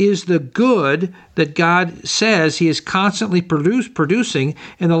what is the good that God says he is constantly producing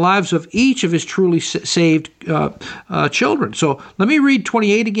in the lives of each of his truly saved children? So let me read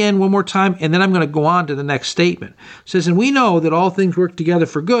 28 again one more time, and then I'm going to go on to the next statement. It says, "And we know that all things work together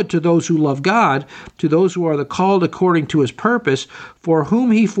for good to those who love God, to those who are the called according to his purpose, for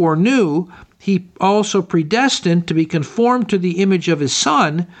whom he foreknew, he also predestined to be conformed to the image of his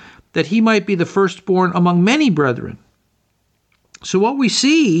Son, that he might be the firstborn among many brethren." So what we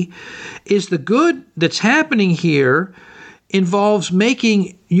see is the good that's happening here involves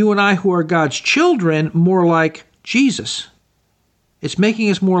making you and I, who are God's children, more like Jesus. It's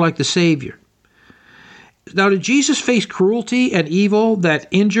making us more like the Savior. Now, did Jesus face cruelty and evil that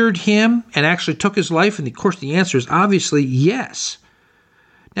injured him and actually took his life? And of course, the answer is obviously yes.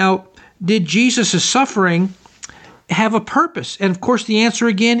 Now, did Jesus' suffering have a purpose? And of course, the answer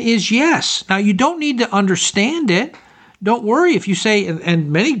again is yes. Now, you don't need to understand it. Don't worry if you say,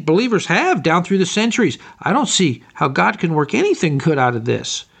 and many believers have down through the centuries, I don't see how God can work anything good out of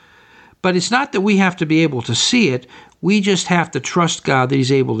this. But it's not that we have to be able to see it. We just have to trust God that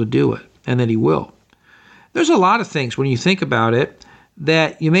he's able to do it and that he will. There's a lot of things when you think about it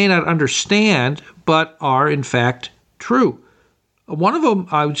that you may not understand, but are in fact true. One of them,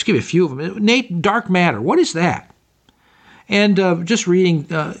 I'll just give you a few of them. Nate, dark matter. What is that? And just reading,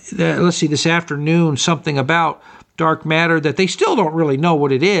 let's see, this afternoon, something about dark matter that they still don't really know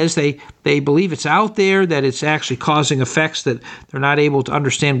what it is. They believe it's out there, that it's actually causing effects that they're not able to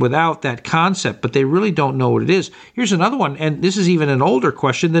understand without that concept, but they really don't know what it is. Here's another one, and this is even an older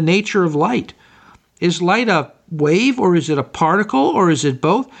question, the nature of light. Is light a wave, or is it a particle, or is it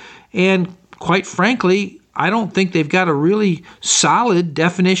both? And quite frankly, I don't think they've got a really solid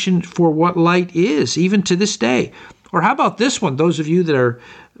definition for what light is, even to this day. Or how about this one, those of you that are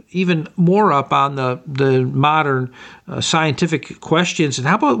even more up on the modern scientific questions, and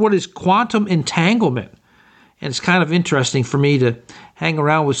how about what is quantum entanglement? And it's kind of interesting for me to hang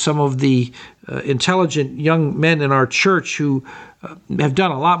around with some of the intelligent young men in our church who have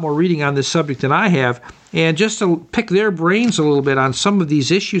done a lot more reading on this subject than I have, and just to pick their brains a little bit on some of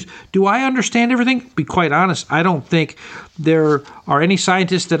these issues. Do I understand everything? Be quite honest, I don't think there are any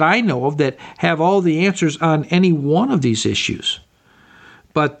scientists that I know of that have all the answers on any one of these issues.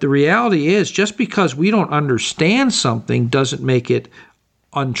 But the reality is, just because we don't understand something doesn't make it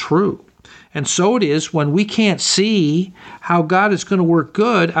untrue. And so it is when we can't see how God is going to work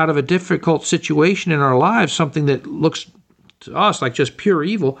good out of a difficult situation in our lives, something that looks to us like just pure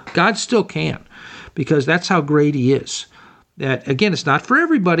evil. God still can, because that's how great He is. That, again, it's not for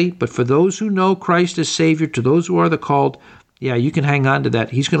everybody, but for those who know Christ as Savior, to those who are the called, yeah, you can hang on to that.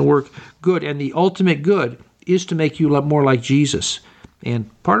 He's going to work good, and the ultimate good is to make you more like Jesus. And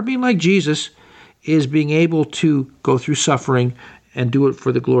part of being like Jesus is being able to go through suffering and do it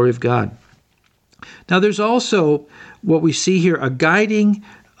for the glory of God. Now, there's also what we see here, a guiding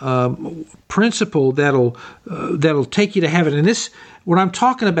principle that'll take you to heaven. And this, what I'm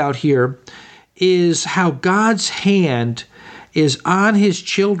talking about here, is how God's hand is on His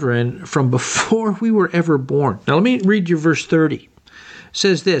children from before we were ever born. Now, let me read you verse 30. It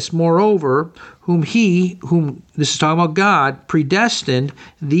says this: moreover, whom this is talking about God, predestined,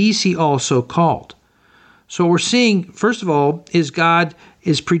 these He also called. So we're seeing, first of all, is God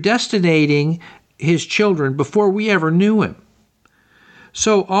is predestinating His children before we ever knew Him.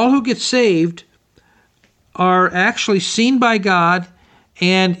 So all who get saved are actually seen by God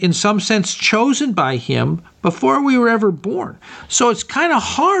and in some sense chosen by Him before we were ever born. So it's kind of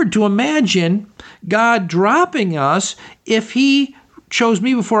hard to imagine God dropping us if He chose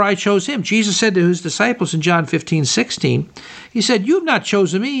me before I chose Him. Jesus said to His disciples in John 15:16, He said, "You have not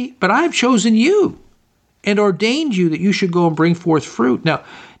chosen me, but I have chosen you and ordained you that you should go and bring forth fruit." Now,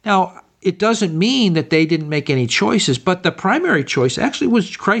 it doesn't mean that they didn't make any choices, but the primary choice actually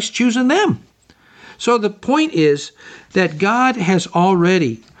was Christ choosing them. So the point is that God has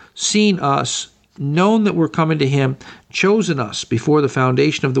already seen us, known that we're coming to Him, chosen us before the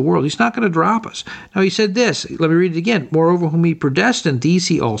foundation of the world. He's not going to drop us. Now, He said this, let me read it again. Moreover, whom He predestined, these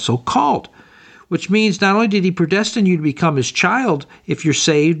He also called. Which means not only did He predestine you to become His child if you're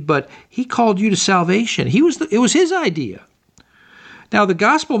saved, but He called you to salvation. It was His idea. Now, the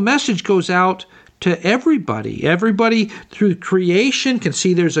gospel message goes out to everybody. Everybody through creation can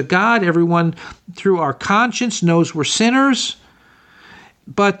see there's a God. Everyone through our conscience knows we're sinners.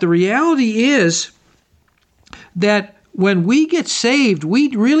 But the reality is that when we get saved,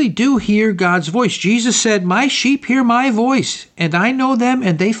 we really do hear God's voice. Jesus said, "My sheep hear my voice, and I know them,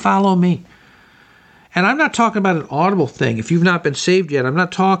 and they follow me." And I'm not talking about an audible thing. If you've not been saved yet, I'm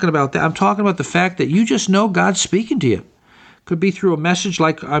not talking about that. I'm talking about the fact that you just know God's speaking to you. Could be through a message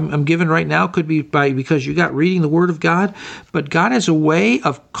like I'm giving right now. Could be because you got reading the Word of God. But God has a way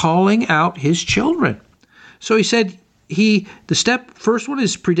of calling out His children. So He said, the first one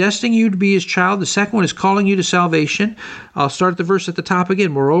is predestining you to be His child. The second one is calling you to salvation. I'll start the verse at the top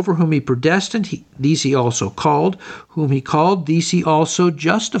again. Moreover, whom He predestined, these He also called. Whom He called, these He also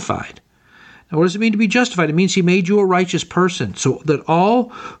justified. Now, what does it mean to be justified? It means He made you a righteous person, so that all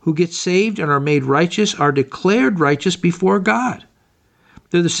who get saved and are made righteous are declared righteous before God.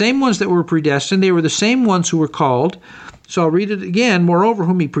 They're the same ones that were predestined. They were the same ones who were called. So I'll read it again. Moreover,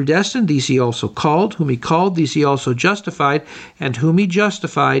 whom He predestined, these He also called. Whom He called, these He also justified. And whom He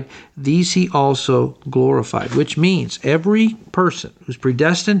justified, these He also glorified. Which means every person who's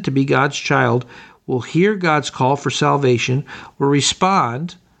predestined to be God's child will hear God's call for salvation, will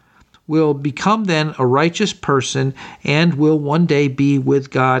respond, will become then a righteous person, and will one day be with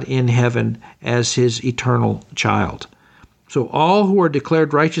God in heaven as His eternal child. So all who are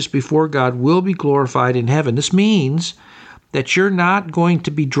declared righteous before God will be glorified in heaven. This means that you're not going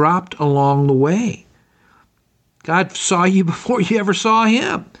to be dropped along the way. God saw you before you ever saw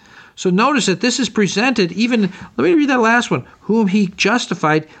Him. So notice that this is presented even, let me read that last one. Whom He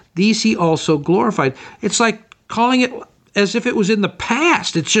justified, these He also glorified. It's like calling it as if it was in the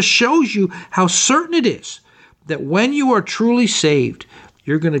past. It just shows you how certain it is that when you are truly saved,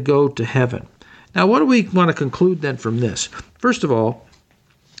 you're going to go to heaven. Now, what do we want to conclude then from this? First of all,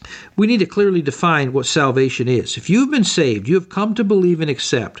 we need to clearly define what salvation is. If you've been saved, you have come to believe and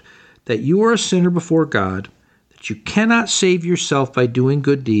accept that you are a sinner before God, that you cannot save yourself by doing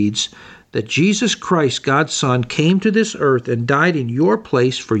good deeds, that Jesus Christ, God's Son, came to this earth and died in your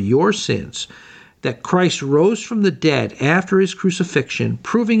place for your sins, that Christ rose from the dead after his crucifixion,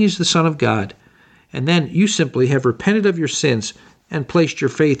 proving he's the Son of God, and then you simply have repented of your sins and placed your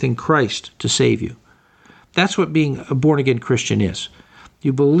faith in Christ to save you. That's what being a born-again Christian is.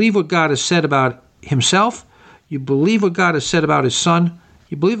 You believe what God has said about himself. You believe what God has said about his Son.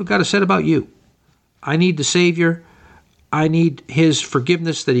 You believe what God has said about you. I need the Savior. I need his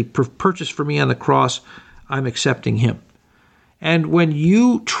forgiveness that he purchased for me on the cross. I'm accepting him. And when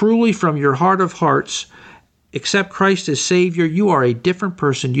you truly, from your heart of hearts, accept Christ as Savior, you are a different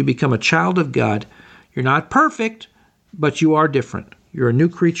person. You become a child of God. You're not perfect, but you are different. You're a new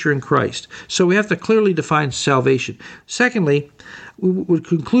creature in Christ. So we have to clearly define salvation. Secondly, we would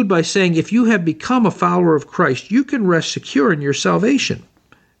conclude by saying if you have become a follower of Christ, you can rest secure in your salvation.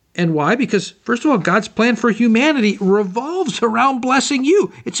 And why? Because, first of all, God's plan for humanity revolves around blessing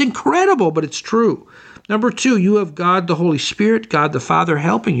you. It's incredible, but it's true. Number two, you have God the Holy Spirit, God the Father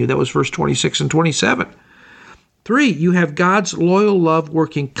helping you. That was verse 26 and 27. Three, you have God's loyal love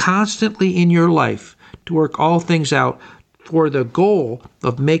working constantly in your life to work all things out for the goal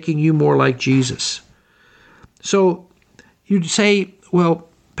of making you more like Jesus. So you'd say, well,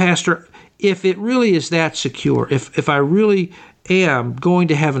 Pastor, if it really is that secure, if I really am going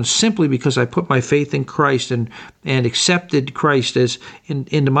to heaven simply because I put my faith in Christ and accepted Christ as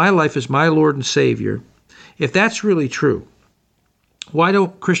into my life as my Lord and Savior, if that's really true, why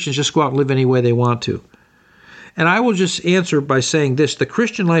don't Christians just go out and live any way they want to? And I will just answer by saying this: the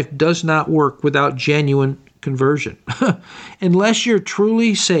Christian life does not work without genuine conversion. Unless you're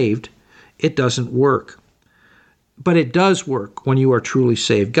truly saved, it doesn't work. But it does work when you are truly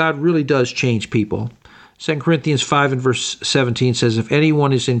saved. God really does change people. 2 Corinthians 5 and verse 17 says, if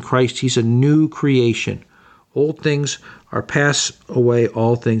anyone is in Christ, he's a new creation. Old things are passed away,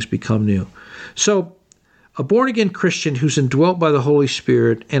 all things become new. So a born-again Christian who's indwelt by the Holy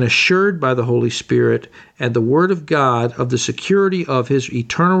Spirit and assured by the Holy Spirit and the Word of God of the security of his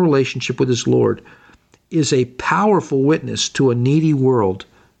eternal relationship with his Lord is a powerful witness to a needy world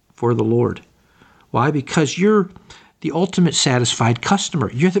for the Lord. Why? Because you're the ultimate satisfied customer.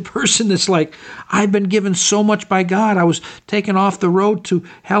 You're the person that's like, I've been given so much by God. I was taken off the road to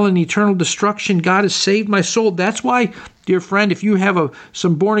hell and eternal destruction. God has saved my soul. That's why, dear friend, if you have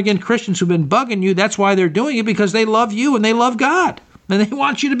some born-again Christians who've been bugging you, that's why they're doing it, because they love you and they love God. And they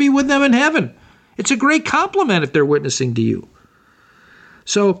want you to be with them in heaven. It's a great compliment if they're witnessing to you.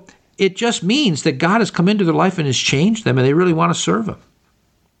 So it just means that God has come into their life and has changed them, and they really want to serve him.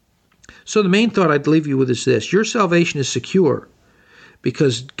 So the main thought I'd leave you with is this: your salvation is secure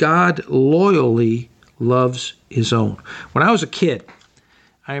because God loyally loves his own. When I was a kid,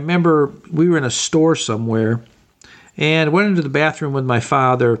 I remember we were in a store somewhere and went into the bathroom with my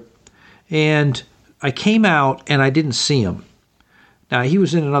father, and I came out and I didn't see him. Now, he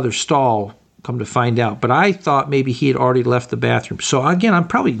was in another stall, come to find out, but I thought maybe he had already left the bathroom. So again, I'm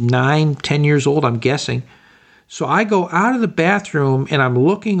probably 9, 10 years old, I'm guessing. So I go out of the bathroom and I'm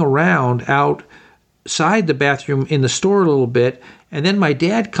looking around outside the bathroom in the store a little bit, and then my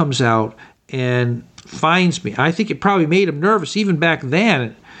dad comes out and finds me. I think it probably made him nervous even back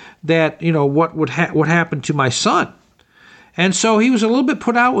then that, what happened to my son. And so he was a little bit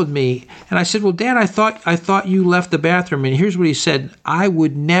put out with me, and I said, well, Dad, I thought you left the bathroom. And here's what he said: I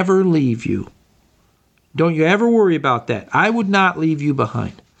would never leave you. Don't you ever worry about that. I would not leave you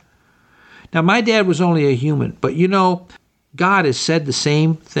behind. Now, my dad was only a human, but God has said the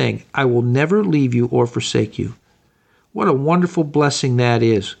same thing. I will never leave you or forsake you. What a wonderful blessing that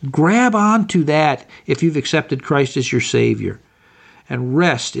is. Grab onto that if you've accepted Christ as your Savior, and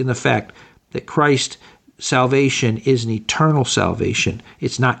rest in the fact that Christ's salvation is an eternal salvation.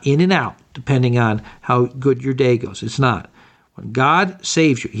 It's not in and out, depending on how good your day goes. It's not. When God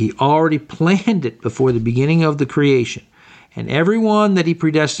saves you, he already planned it before the beginning of the creation. And everyone that he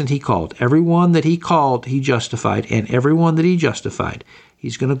predestined, he called. Everyone that he called, he justified. And everyone that he justified,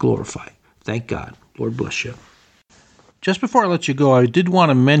 he's going to glorify. Thank God. Lord bless you. Just before I let you go, I did want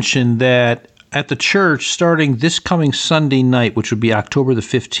to mention that at the church, starting this coming Sunday night, which would be October the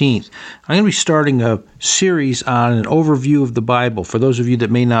 15th, I'm going to be starting a series on an overview of the Bible. For those of you that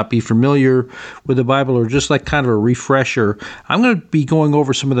may not be familiar with the Bible, or just like kind of a refresher, I'm going to be going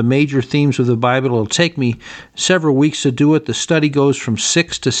over some of the major themes of the Bible. It'll take me several weeks to do it. The study goes from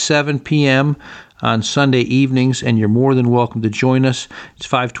 6 to 7 p.m. on Sunday evenings, and you're more than welcome to join us. It's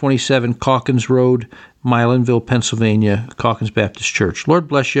 527 Calkins Road, Milanville, Pennsylvania, Calkins Baptist Church. Lord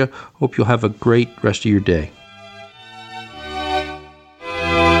bless you. Hope you'll have a great rest of your day.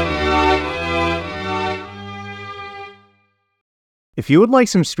 If you would like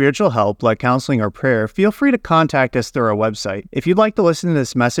some spiritual help, like counseling or prayer, feel free to contact us through our website. If you'd like to listen to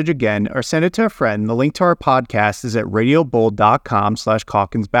this message again or send it to a friend, the link to our podcast is at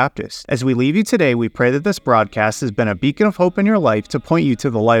radiobold.com/Calkins Baptist. As we leave you today, we pray that this broadcast has been a beacon of hope in your life to point you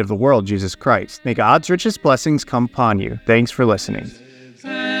to the light of the world, Jesus Christ. May God's richest blessings come upon you. Thanks for listening.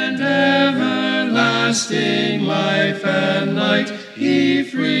 And everlasting life and light He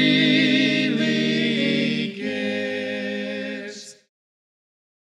free.